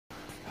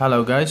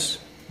Hello guys,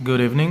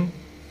 good evening.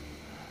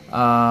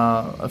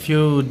 A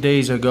few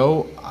days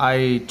ago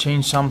I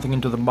changed something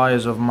into the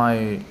BIOS of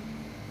my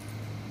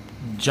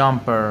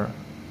jumper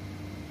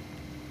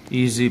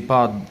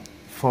EzPad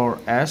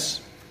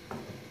 4S.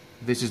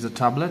 This is the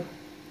tablet.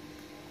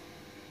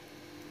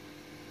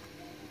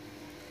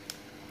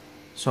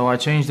 So I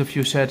changed a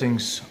few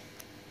settings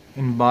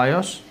in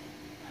BIOS,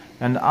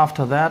 and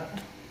after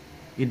that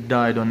it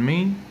died on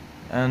me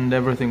and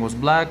everything was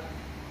black,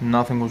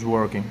 nothing was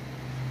working.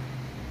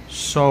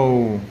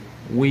 So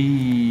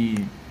we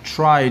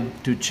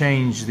tried to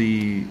change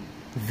the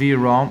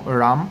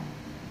VRAM.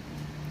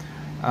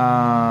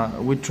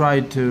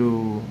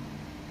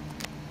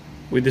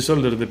 We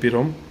desoldered the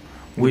PROM,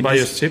 the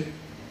BIOS chip,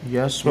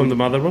 from the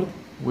motherboard.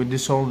 We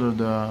desoldered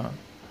the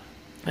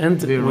and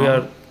VRAM. We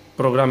are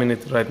programming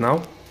it right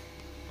now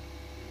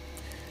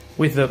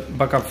with the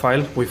backup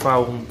file we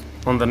found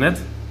on the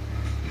net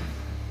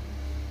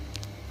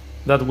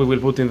that we will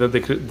put in the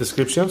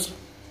descriptions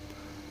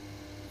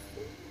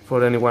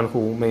for anyone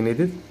who may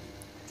need it.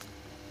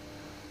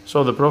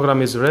 So the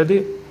program is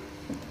ready.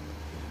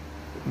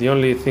 The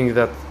only thing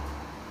that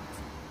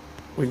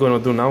we're gonna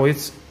do now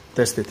is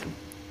test it.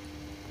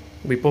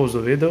 We pause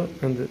the video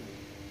and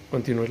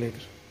continue later.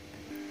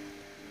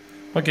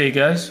 Okay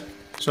guys,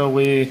 so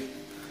we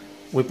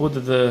put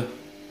the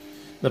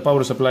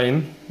power supply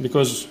in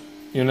because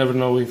you never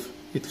know if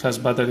it has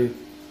battery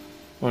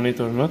on it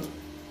or not,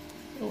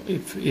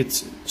 if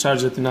it's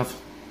charged enough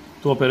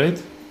to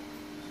operate,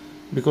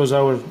 because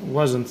ours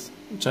wasn't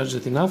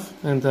charged enough.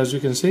 And as you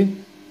can see,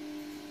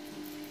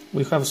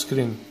 we have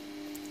screen.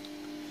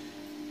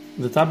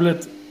 The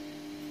tablet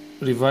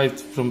revived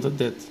from the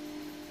dead.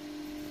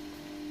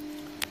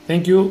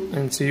 Thank you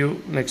and see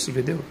you next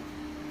video.